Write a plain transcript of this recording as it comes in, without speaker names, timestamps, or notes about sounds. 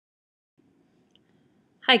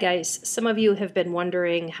Hi guys, some of you have been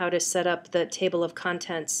wondering how to set up the table of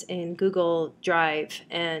contents in Google Drive,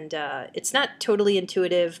 and it's not totally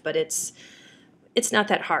intuitive, but it's not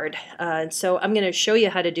that hard. So I'm going to show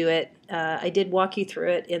you how to do it. I did walk you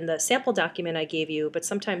through it in the sample document I gave you, but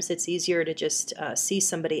sometimes it's easier to just see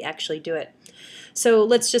somebody actually do it. So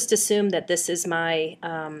let's just assume that this is my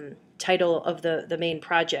title of the main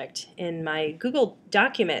project in my Google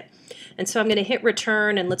document. And so I'm going to hit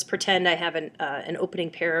return, and let's pretend I have an opening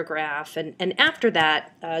paragraph. And after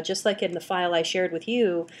that, just like in the file I shared with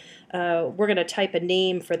you, we're going to type a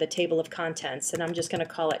name for the table of contents, and I'm just going to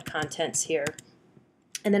call it contents here.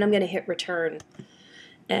 And then I'm going to hit return.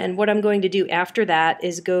 And what I'm going to do after that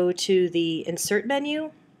is go to the insert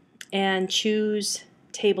menu and choose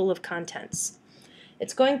table of contents.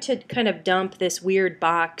 It's going to kind of dump this weird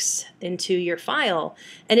box into your file,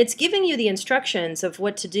 and it's giving you the instructions of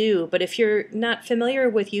what to do, but if you're not familiar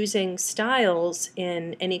with using styles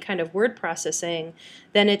in any kind of word processing,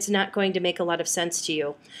 then it's not going to make a lot of sense to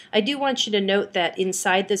you. I do want you to note that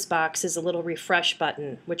inside this box is a little refresh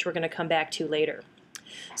button, which we're going to come back to later.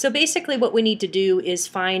 So basically what we need to do is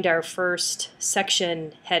find our first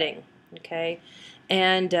section heading, okay?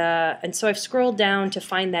 And so I've scrolled down to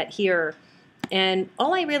find that here. And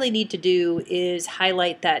all I really need to do is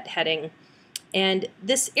highlight that heading. And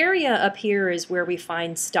this area up here is where we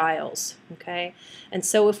find styles, okay? And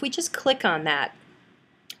so if we just click on that,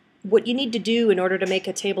 what you need to do in order to make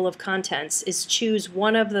a table of contents is choose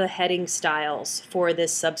one of the heading styles for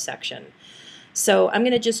this subsection. So I'm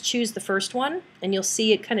going to just choose the first one, and you'll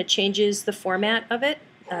see it kind of changes the format of it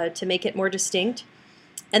to make it more distinct.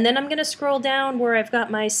 And then I'm going to scroll down where I've got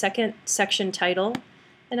my second section title,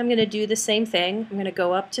 and I'm going to do the same thing. I'm going to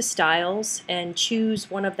go up to Styles and choose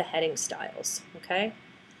one of the heading styles. Okay.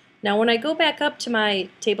 Now when I go back up to my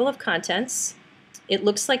table of contents, it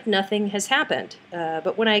looks like nothing has happened.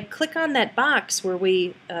 But when I click on that box where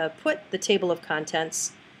we put the table of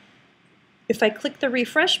contents, if I click the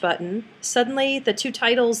refresh button, suddenly the two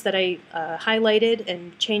titles that I highlighted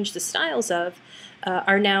and changed the styles of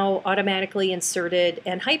are now automatically inserted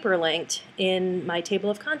and hyperlinked in my table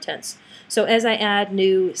of contents. So as I add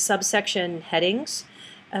new subsection headings,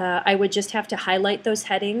 I would just have to highlight those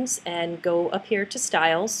headings and go up here to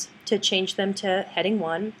Styles to change them to heading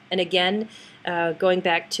 1. And again, going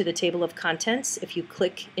back to the table of contents, if you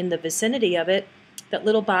click in the vicinity of it, that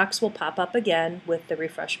little box will pop up again with the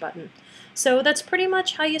refresh button. So that's pretty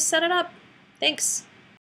much how you set it up. Thanks.